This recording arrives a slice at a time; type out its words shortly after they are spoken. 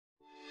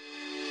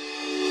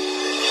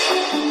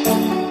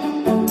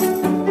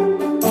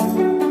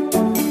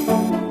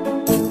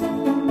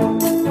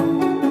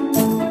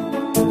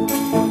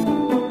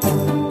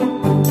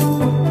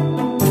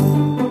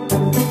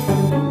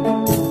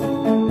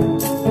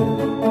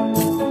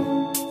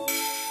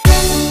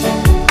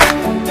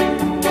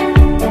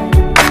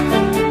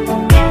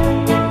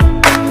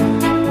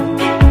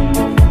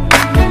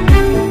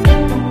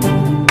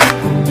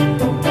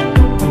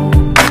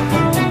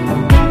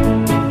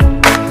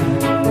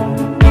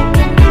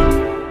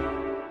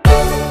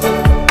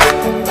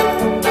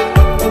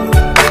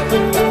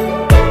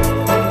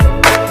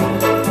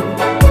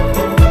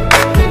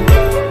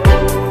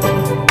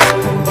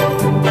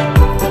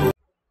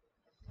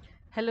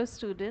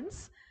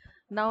students.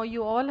 Now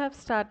you all have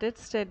started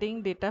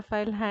studying data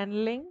file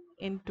handling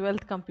in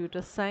 12th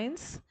computer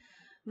science.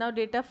 Now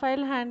data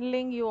file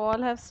handling, you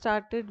all have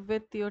started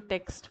with your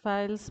text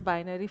files,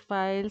 binary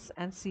files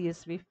and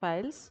CSV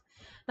files.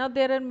 Now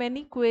there are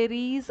many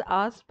queries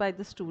asked by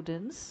the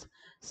students.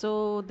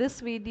 So this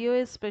video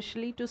is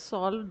specially to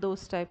solve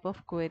those type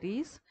of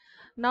queries.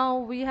 Now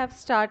we have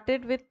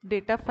started with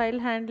data file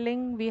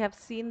handling. We have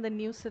seen the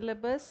new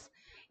syllabus.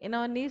 In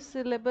our new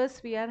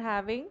syllabus, we are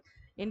having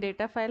in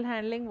data file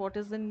handling what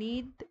is the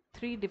need,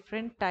 three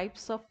different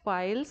types of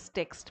files: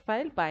 text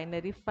file,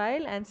 binary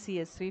file and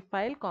CSV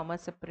file, comma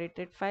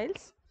separated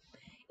files.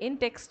 In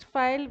text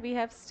file, we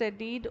have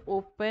studied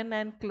open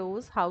and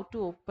close, how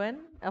to open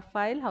a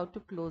file, how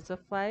to close a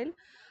file,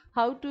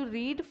 how to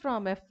read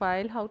from a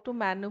file, how to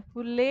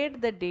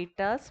manipulate the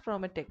data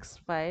from a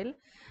text file,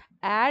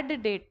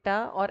 add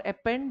data or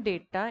append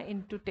data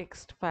into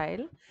text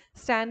file,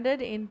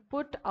 standard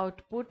input,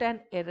 output and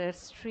error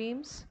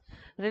streams,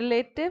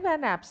 relative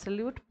and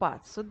absolute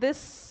paths. So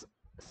this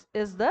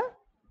is the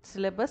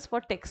syllabus for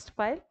text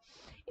file.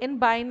 In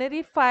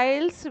binary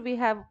files, we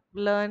have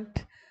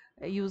learnt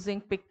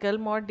using Pickle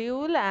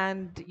Module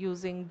and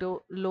using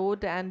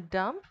load and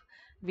dump.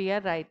 We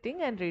are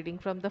writing and reading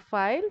from the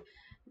file.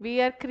 We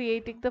are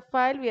creating the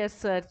file, we are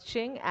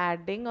searching,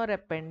 adding or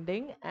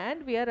appending,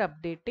 and we are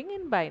updating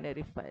in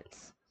binary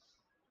files.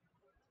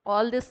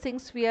 All these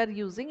things we are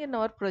using in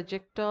our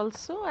project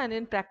also, and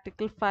in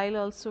practical file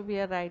also we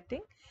are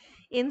writing.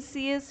 In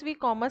CSV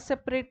comma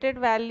separated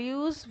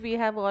values, we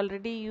have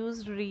already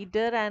used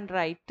reader and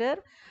writer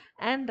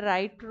and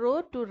write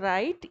row to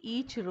write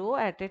each row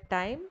at a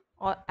time,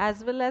 or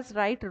as well as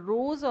write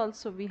rows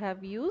also we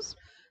have used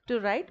to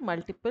write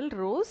multiple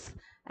rows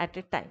at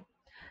a time.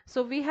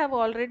 So we have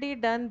already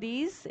done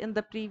these. In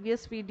the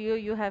previous video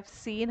you have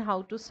seen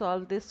how to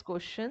solve these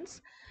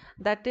questions,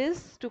 that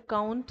is to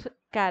count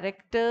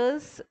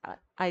characters,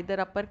 either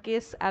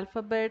uppercase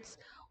alphabets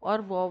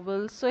or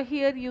vowels. So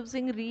here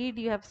using read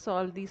you have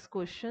solved these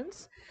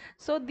questions.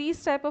 So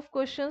these type of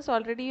questions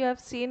already you have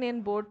seen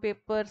in board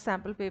paper,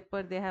 sample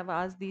paper, they have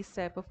asked these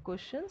type of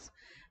questions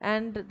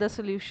and the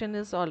solution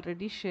is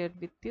already shared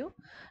with you.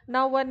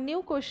 Now one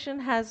new question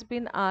has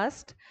been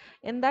asked.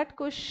 In that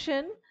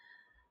question,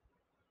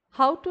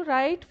 how to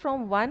write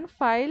from one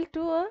file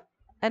to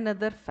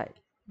another file.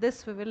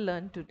 This we will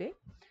learn today.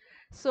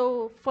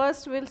 So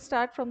first we'll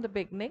start from the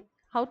beginning.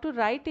 How to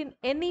write in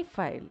any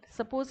file.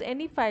 Suppose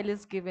any file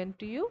is given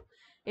to you.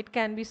 It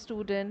can be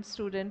student,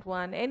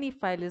 student1, any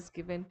file is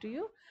given to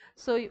you.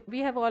 So we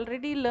have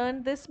already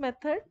learned this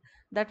method,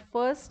 that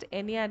first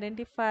any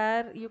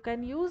identifier you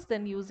can use,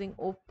 then using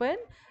open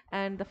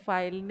and the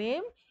file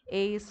name.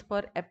 A is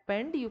for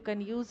append. You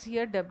can use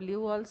here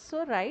W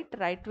also, write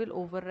will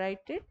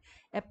overwrite it.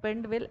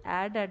 Append will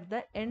add at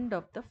the end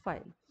of the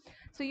file.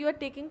 So you are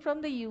taking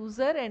from the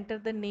user, enter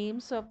the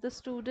names of the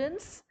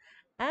students,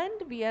 and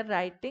we are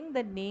writing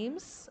the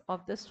names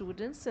of the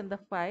students in the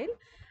file,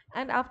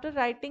 and after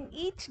writing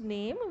each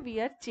name we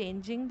are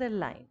changing the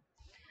line.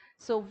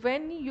 So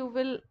when you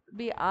will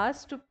be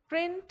asked to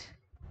print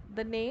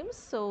the names,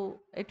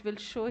 so it will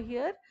show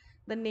here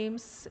the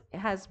names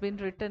has been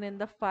written in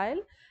the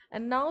file,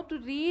 and now to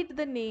read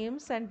the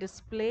names and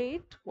display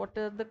it, what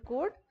are the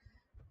code?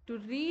 To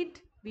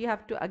read, we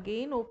have to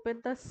again open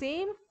the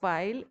same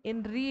file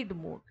in read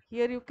mode.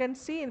 Here you can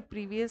see in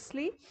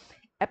previously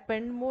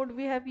append mode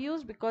we have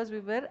used because we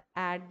were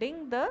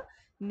adding the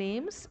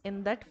names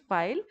in that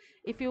file.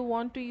 If you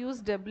want to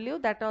use W,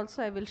 that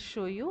also I will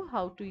show you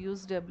how to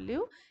use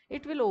W.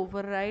 It will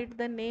override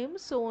the name,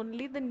 so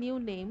only the new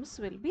names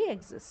will be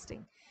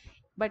existing.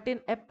 But in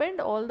append,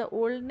 all the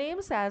old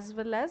names as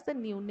well as the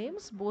new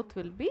names both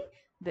will be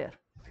there.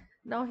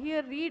 Now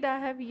here read I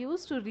have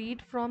used to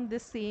read from the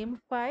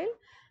same file,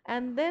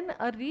 and then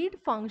a read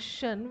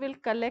function will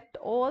collect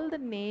all the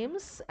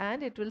names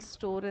and it will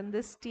store in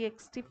this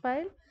txt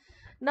file.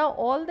 Now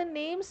all the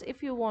names,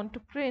 if you want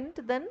to print,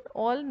 then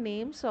all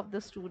names of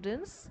the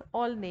students,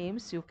 all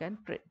names you can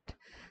print.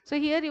 So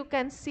here you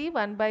can see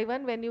one by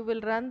one, when you will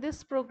run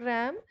this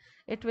program,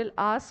 it will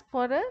ask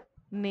for a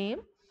name,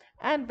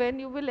 and when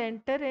you will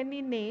enter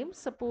any name,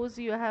 suppose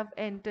you have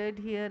entered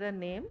here a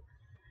name.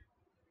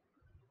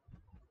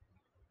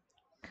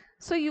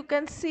 So you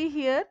can see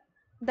here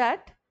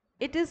that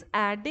it is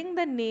adding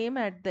the name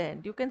at the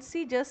end. You can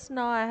see just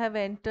now I have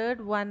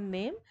entered one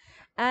name,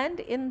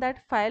 and in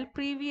that file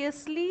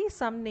previously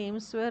some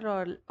names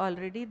were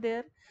already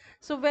there.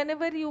 So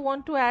whenever you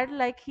want to add,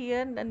 like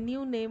here a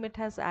new name it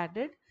has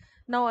added.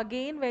 Now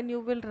again when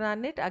you will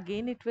run it,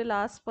 again it will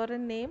ask for a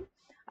name.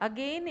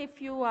 Again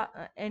if you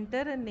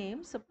enter a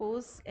name,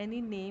 suppose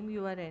any name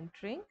you are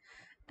entering,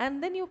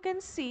 and then you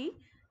can see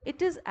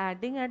it is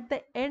adding at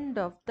the end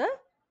of the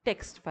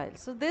text file.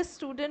 So this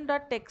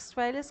student.txt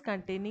file is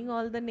containing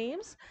all the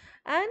names,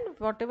 and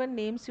whatever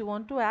names you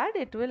want to add,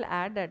 it will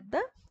add at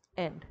the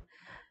end.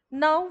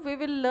 Now we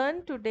will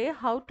learn today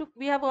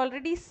we have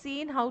already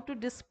seen how to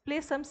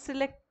display some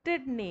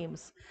selected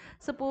names.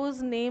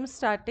 Suppose names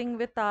starting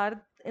with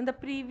R, in the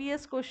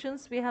previous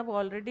questions we have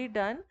already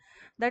done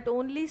that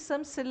only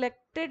some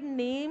selected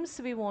names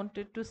we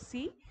wanted to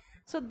see.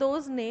 So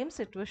those names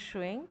it was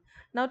showing.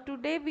 Now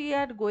today we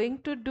are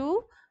going to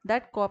do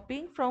that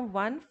copying from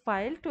one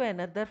file to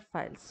another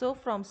file. So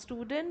from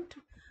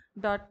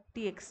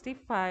student.txt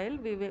file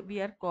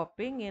we are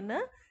copying in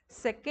a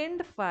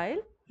second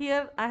file.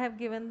 Here I have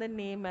given the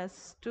name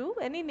as to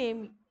any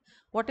name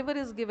whatever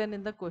is given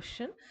in the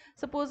question.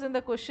 Suppose in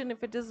the question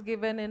if it is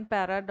given in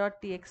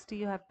para.txt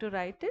you have to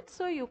write it,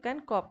 so you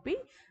can copy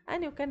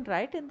and you can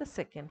write in the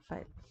second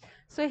file.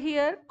 So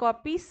here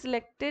copy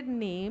selected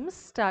names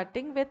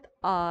starting with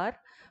R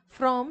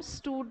from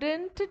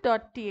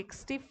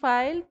student.txt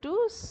file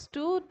to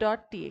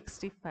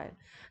stu.txt file.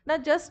 Now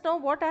just now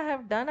what I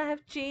have done, I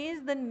have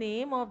changed the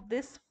name of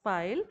this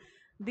file.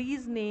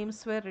 These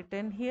names were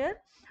written here.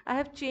 I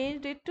have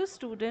changed it to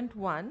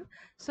student1.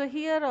 So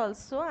here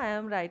also I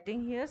am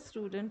writing here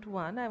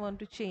student1. I want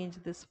to change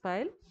this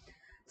file.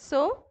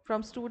 So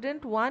from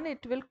student1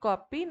 it will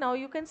copy. Now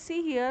you can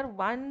see here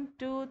 1,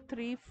 2,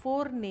 3,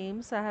 4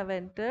 names I have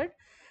entered,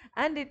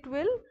 and it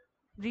will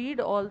read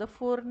all the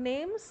 4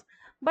 names.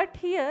 But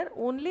here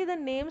only the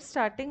name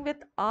starting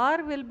with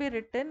R will be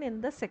written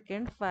in the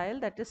second file,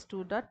 that is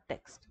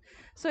stu.txt.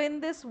 So in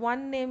this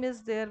one name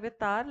is there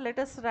with R. Let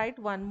us write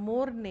one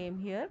more name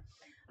here.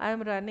 I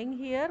am running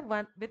here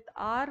one with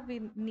R we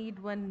need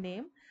one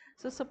name.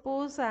 So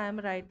suppose I am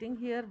writing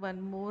here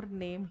one more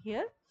name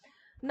here.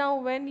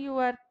 Now when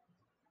you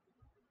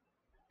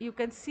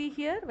can see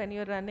here when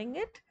you're running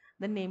it,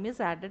 the name is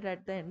added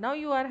at the end. Now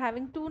you are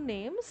having two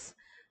names.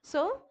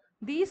 So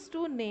these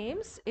two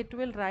names it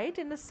will write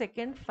in the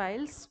second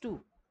file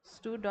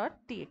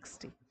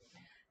stu.txt.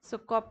 So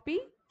copy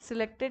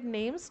selected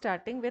names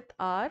starting with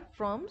R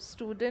from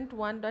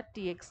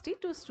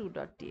student1.txt to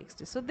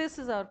stu.txt. So this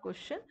is our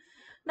question.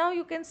 Now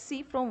you can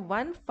see from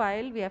one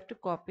file we have to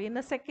copy in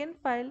a second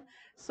file.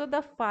 So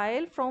the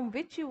file from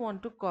which you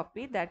want to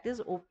copy, that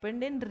is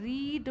opened in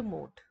read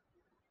mode.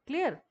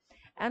 Clear?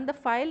 And the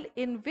file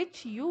in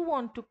which you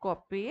want to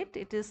copy it,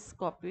 it is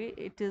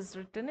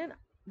written in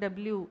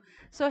W.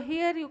 So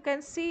here you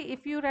can see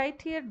if you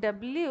write here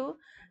W,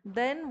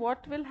 then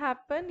what will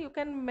happen? You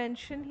can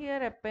mention here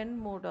append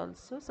mode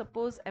also.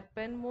 Suppose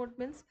append mode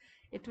means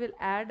it will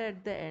add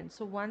at the end.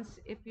 So once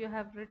if you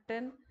have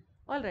written,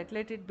 all right,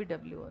 let it be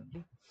W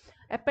only.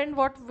 Append,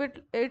 what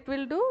it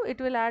will do?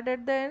 It will add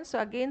at the end. So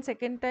again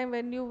second time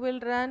when you will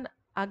run,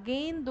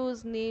 again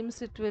those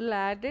names it will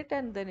add it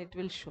and then it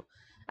will show.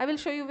 I will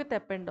show you with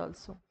append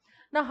also.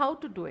 Now how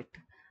to do it?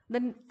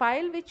 The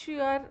file which you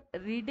are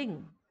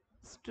reading,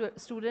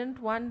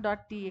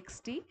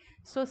 student1.txt,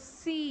 so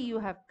C you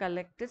have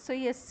collected. So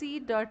here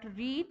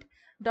c.read.split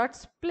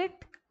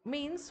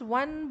means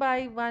one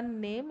by one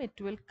name it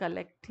will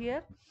collect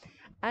here.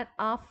 And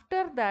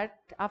after that,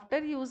 after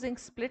using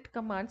split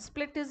command,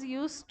 split is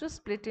used to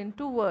split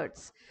into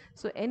words.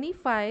 So any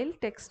file,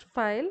 text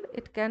file,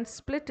 it can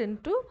split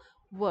into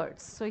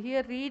words. So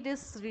here read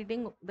is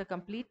reading the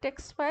complete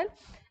text file,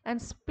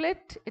 and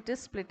split, it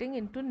is splitting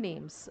into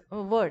names,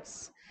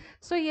 words.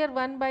 So here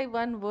one by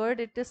one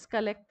word it is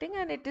collecting,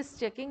 and it is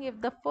checking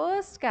if the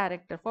first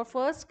character, for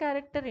first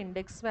character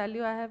index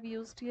value I have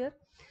used here.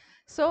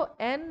 So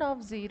n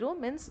of 0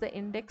 means the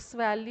index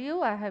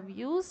value I have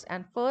used,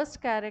 and first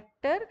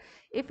character,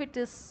 if it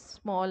is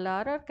small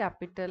r or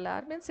capital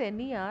R means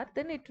any R,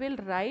 then it will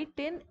write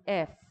in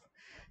F.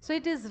 So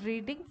it is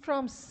reading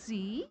from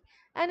C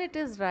and it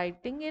is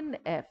writing in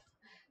F.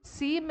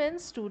 C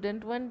means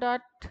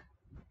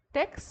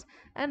student1.text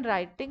and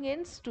writing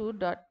in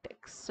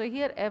stu.text. So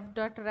here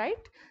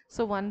f.write.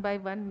 So one by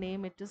one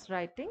name it is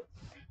writing.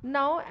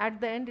 Now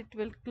at the end it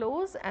will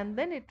close and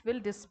then it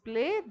will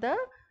display the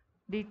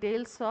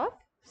details of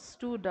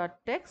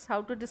stu.text.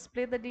 How to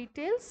display the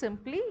details?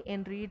 Simply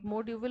in read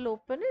mode you will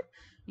open it,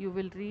 you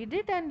will read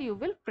it and you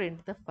will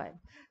print the file.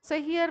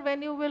 So here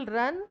when you will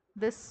run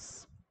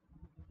this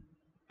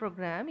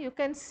program, you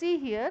can see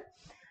here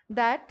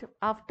that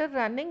after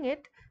running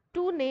it,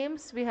 two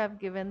names we have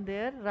given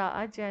there,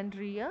 Raj and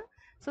Riya.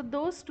 So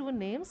those two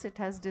names it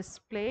has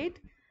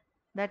displayed.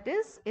 That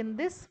is, in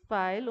this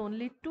file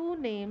only two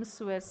names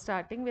were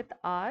starting with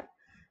R.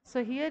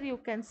 So here you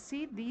can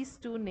see these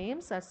two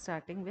names are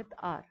starting with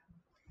R.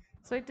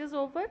 So it is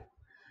over.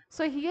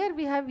 So here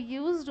we have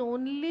used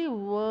only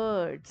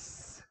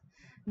words.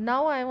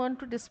 Now I want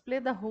to display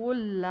the whole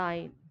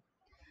line.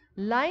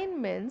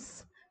 Line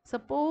means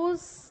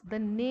suppose the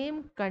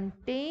name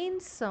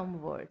contains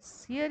some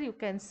words. Here you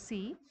can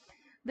see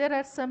there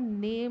are some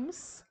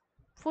names,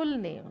 full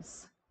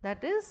names.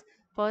 That is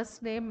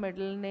first name,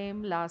 middle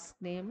name, last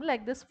name,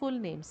 like this full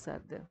names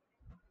are there.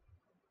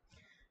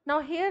 Now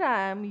here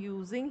I am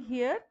using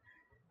here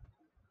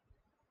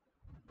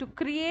to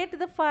create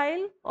the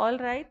file. All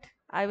right,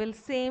 I will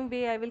same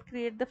way I will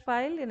create the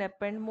file in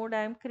append mode.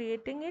 I am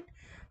creating it,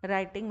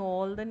 writing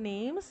all the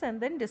names and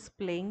then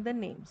displaying the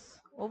names.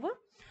 Over.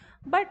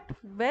 But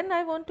when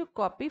I want to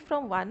copy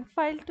from one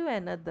file to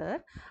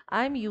another,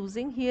 I am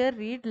using here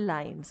read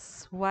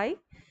lines. Why?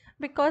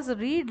 Because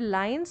read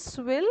lines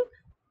will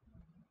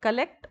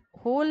collect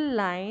whole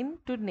line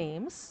to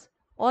names,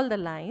 all the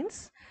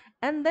lines,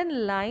 and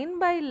then line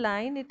by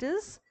line it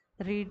is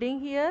reading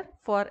here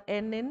for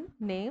n in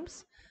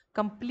names.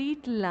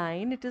 Complete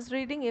line it is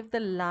reading. If the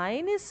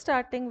line is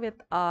starting with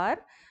R,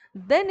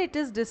 then it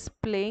is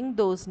displaying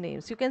those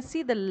names. You can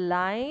see the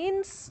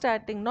lines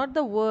starting, not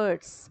the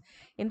words.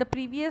 In the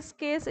previous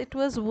case it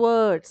was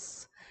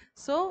words,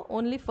 so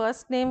only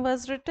first name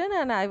was written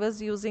and I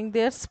was using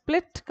their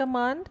split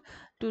command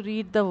to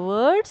read the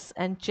words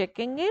and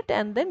checking it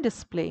and then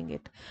displaying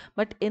it.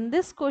 But in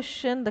this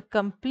question, the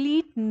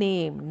complete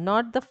name,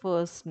 not the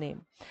first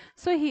name.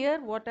 So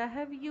here what I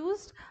have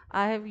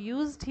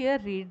used here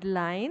read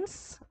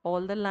lines.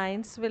 All the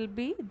lines will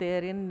be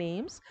there in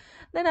names.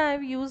 Then I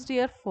have used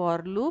here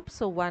for loop.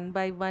 So one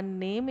by one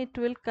name it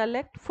will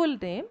collect full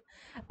name.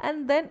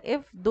 And then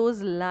if those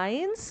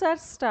lines are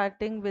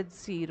starting with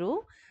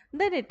 0,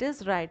 then it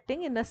is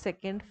writing in a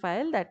second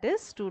file, that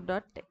is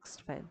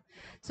 2.txt file.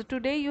 So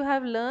today you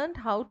have learned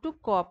how to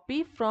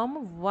copy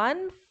from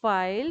one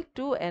file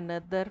to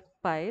another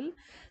file.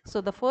 So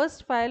the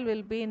first file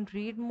will be in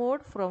read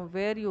mode, from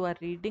where you are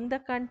reading the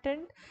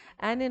content,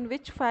 and in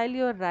which file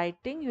you are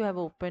writing you have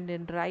opened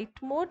in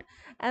write mode.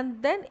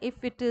 And then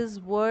if it is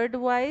word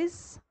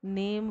wise,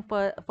 name,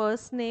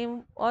 first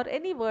name or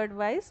any word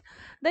wise,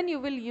 then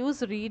you will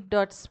use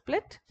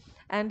read.split.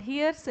 And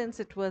here since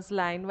it was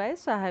line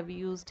wise, so I have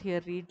used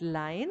here read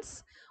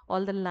lines.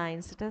 All the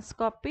lines it has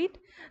copied.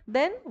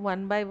 Then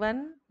one by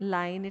one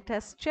line it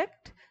has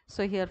checked.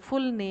 So here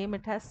full name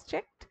it has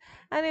checked.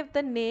 And if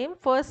the name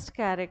first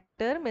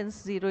character means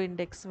 0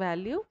 index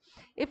value,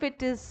 if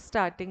it is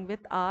starting with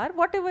R,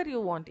 whatever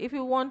you want. If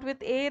you want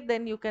with A,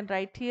 then you can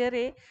write here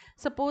A.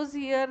 Suppose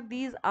here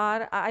these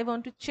are, I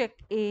want to check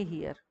A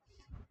here.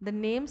 The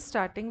name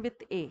starting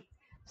with A.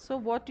 So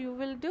what you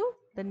will do?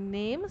 The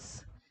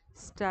names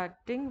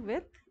starting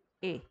with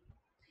A.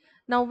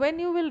 Now when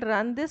you will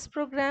run this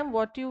program,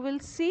 what you will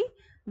see,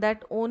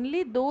 that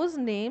only those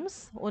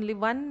names, only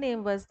one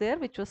name was there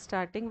which was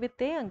starting with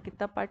A,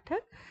 Ankita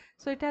Pathak.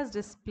 So it has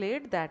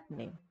displayed that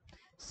name.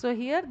 So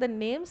here the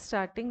name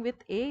starting with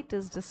A it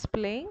is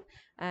displaying.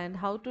 And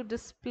how to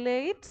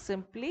display it?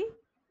 Simply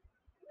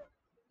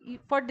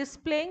for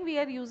displaying we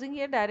are using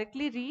here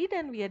directly read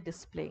and we are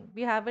displaying.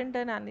 We haven't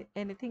done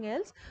anything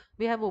else.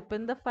 We have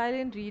opened the file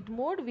in read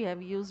mode. We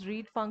have used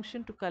read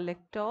function to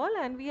collect all,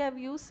 and we have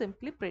used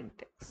simply print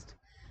text.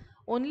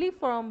 Only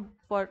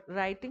for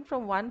writing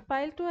from one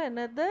file to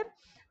another,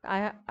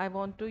 I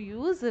want to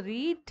use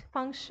read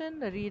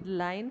function, read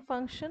line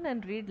function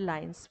and read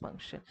lines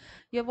function.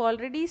 You have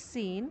already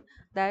seen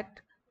that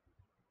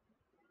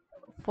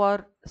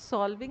for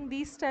solving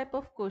these type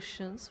of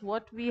questions,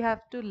 what we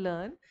have to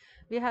learn,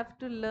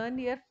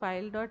 here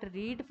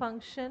file.read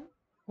function,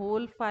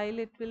 whole file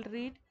it will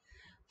read,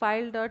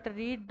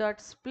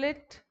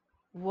 file.read.split,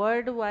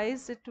 word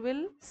wise it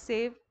will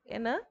save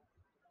in a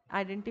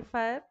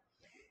identifier,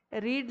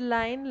 read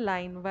line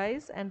line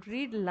wise, and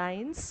read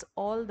lines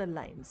all the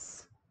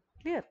lines.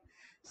 Clear?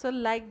 So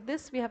like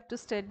this we have to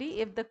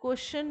study. If the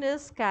question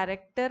is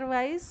character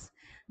wise,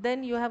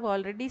 then you have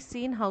already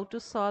seen how to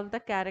solve the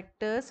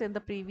characters in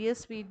the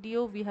previous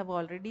video. We have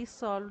already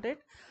solved it,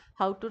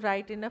 how to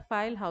write in a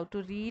file, how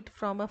to read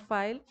from a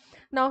file.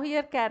 Now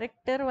here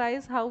character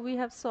wise, how we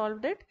have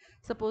solved it.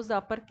 Suppose the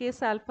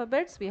uppercase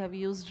alphabets, we have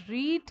used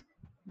read,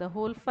 the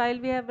whole file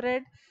we have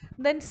read.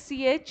 Then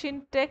ch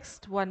in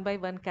text, one by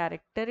one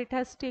character it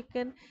has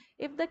taken.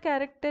 If the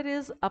character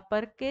is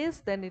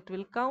uppercase, then it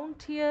will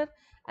count here,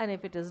 and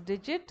if it is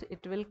digit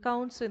it will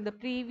count. So in the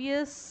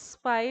previous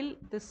file,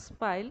 this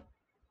file,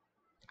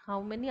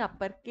 how many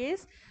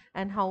uppercase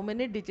and how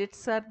many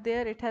digits are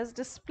there, it has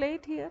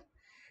displayed here.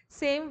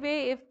 Same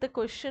way, if the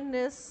question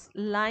is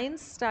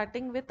lines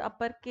starting with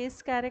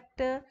uppercase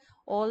character,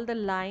 all the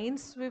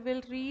lines we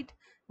will read,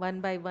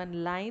 one by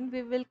one line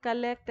we will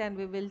collect, and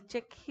we will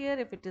check here.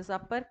 If it is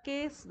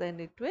uppercase, then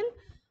it will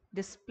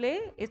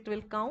display, it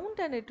will count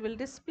and it will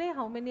display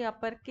how many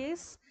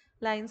uppercase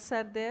lines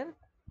are there,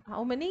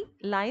 how many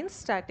lines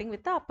starting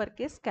with the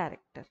uppercase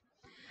character.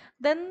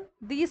 Then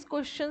these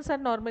questions are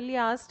normally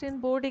asked in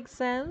board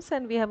exams,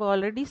 and we have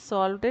already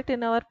solved it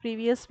in our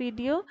previous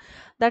video.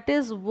 That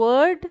is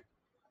word,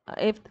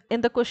 if in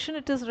the question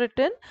it is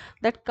written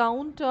that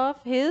count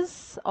of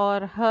his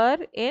or her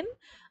in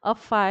a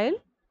file,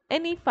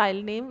 any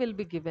file name will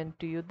be given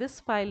to you. This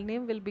file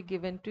name will be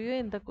given to you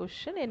in the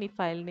question, any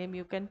file name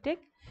you can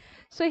take.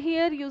 So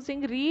here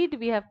using read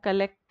we have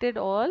collected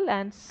all,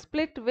 and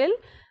split will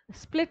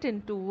split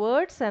into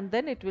words, and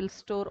then it will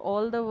store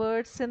all the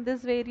words in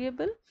this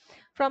variable.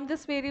 From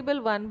this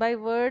variable, one by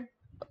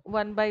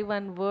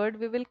one word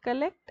we will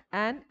collect,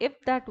 and if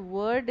that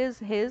word is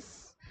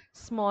his,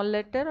 small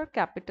letter or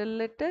capital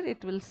letter,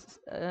 it will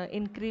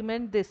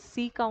increment this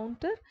C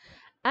counter,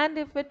 and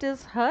if it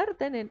is her,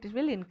 then it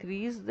will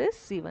increase this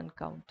C1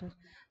 counter.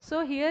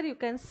 So here you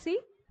can see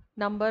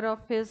number of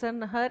his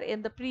and her.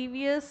 In the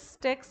previous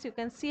text you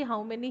can see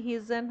how many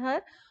his and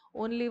her,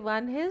 only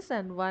one his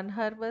and one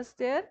her was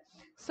there.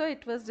 So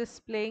it was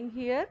displaying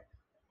here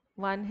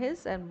one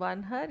his and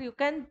one her. You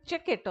can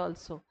check it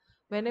also.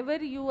 Whenever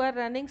you are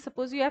running,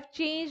 suppose you have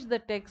changed the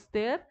text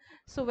there,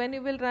 so when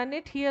you will run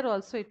it here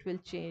also it will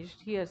change.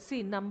 Here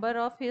see, number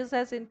of his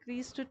has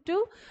increased to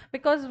 2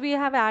 because we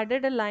have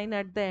added a line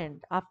at the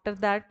end. After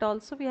that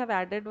also we have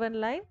added one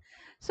line,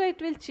 so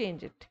it will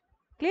change it.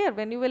 Clear?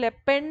 When you will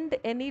append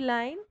any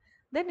line,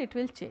 then it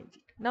will change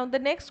it. Now the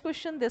next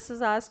question, this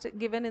is asked,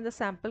 given in the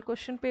sample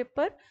question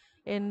paper.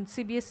 In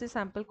CBSE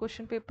sample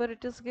question paper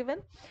it is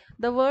given.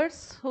 The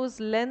words whose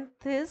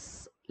length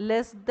is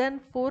less than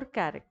 4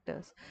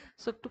 characters.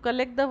 So to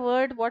collect the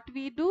word, what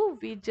we do,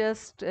 we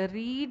just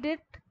read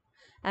it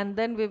and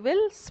then we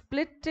will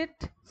split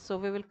it. So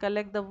we will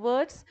collect the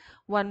words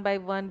one by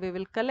one, we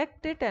will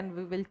collect it and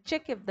we will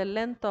check if the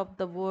length of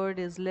the word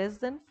is less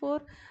than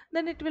 4,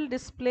 then it will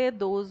display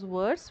those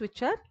words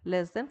which are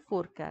less than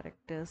 4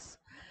 characters.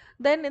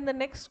 Then in the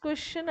next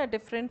question, a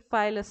different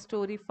file, a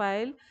story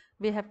file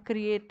we have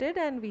created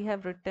and we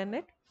have written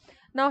it.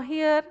 Now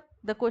here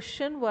the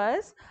question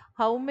was,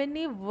 how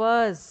many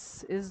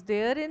was is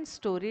there in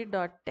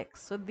story.txt?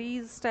 So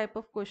these type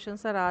of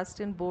questions are asked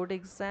in board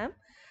exam.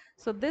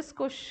 So this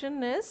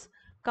question is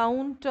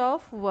count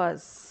of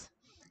was.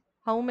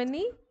 How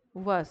many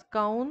was?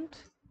 Count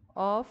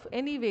of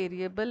any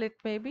variable it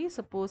may be.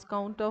 Suppose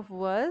count of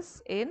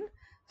was in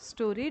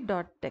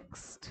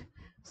story.txt.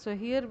 So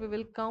here we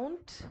will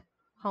count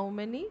how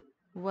many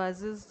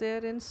was is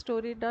there in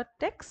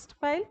story.txt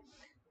file.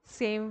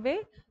 Same way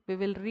we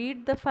will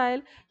read the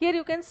file. Here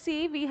you can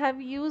see we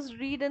have used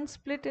read and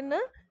split in a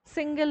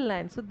single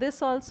line. So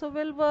this also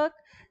will work.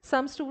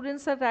 Some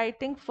students are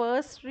writing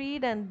first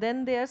read and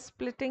then they are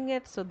splitting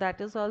it. So that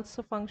is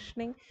also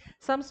functioning.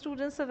 Some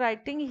students are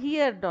writing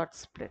here dot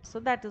split. So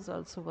that is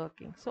also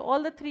working. So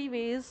all the three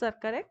ways are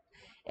correct.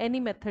 Any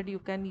method you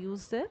can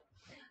use there.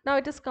 Now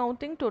it is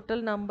counting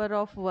total number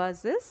of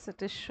verses.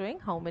 It is showing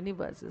how many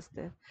verses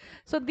there.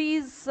 So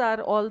these are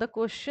all the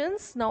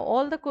questions. Now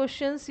all the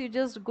questions you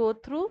just go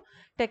through,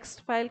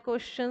 text file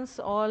questions,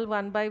 all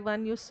one by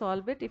one you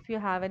solve it. If you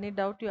have any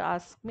doubt, you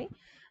ask me.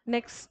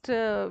 Next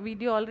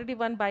video, already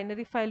one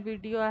binary file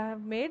video I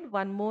have made.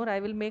 One more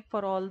I will make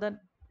for all the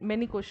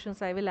many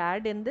questions I will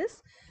add in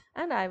this,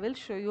 and I will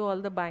show you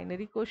all the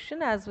binary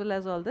question as well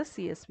as all the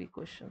CSV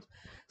questions.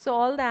 So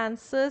all the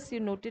answers you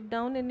note it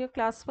down in your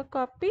classwork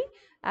copy,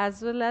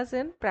 as well as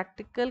in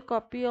practical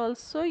copy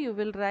also you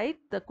will write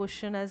the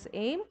question as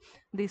aim,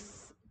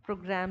 these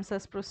programs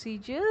as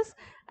procedures,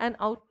 and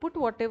output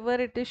whatever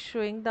it is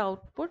showing the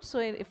output. So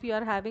if you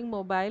are having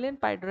mobile in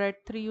PyDrive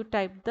 3, you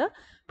type the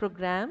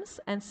programs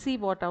and see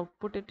what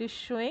output it is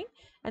showing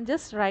and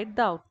just write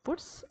the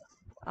outputs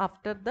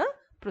after the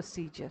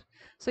procedure.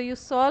 So you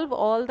solve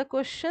all the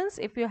questions.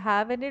 If you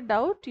have any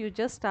doubt, you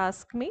just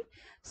ask me.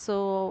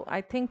 So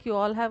I think you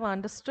all have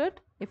understood.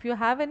 If you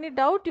have any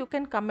doubt, you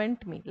can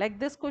comment me. Like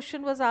this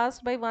question was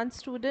asked by one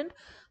student,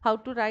 how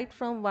to write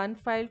from one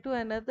file to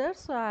another.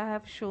 So I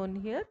have shown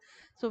here.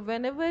 So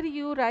whenever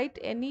you write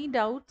any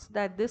doubts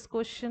that this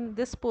question,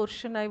 this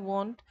portion I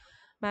want,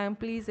 ma'am,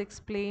 please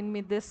explain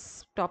me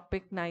this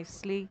topic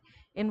nicely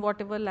in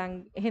whatever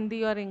language,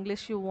 Hindi or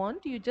English you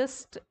want, you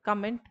just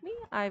comment me.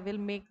 I will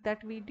make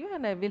that video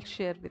and I will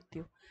share with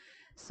you.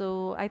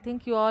 So I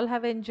think you all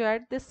have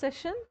enjoyed this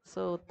session.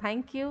 So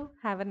thank you.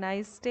 Have a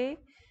nice day.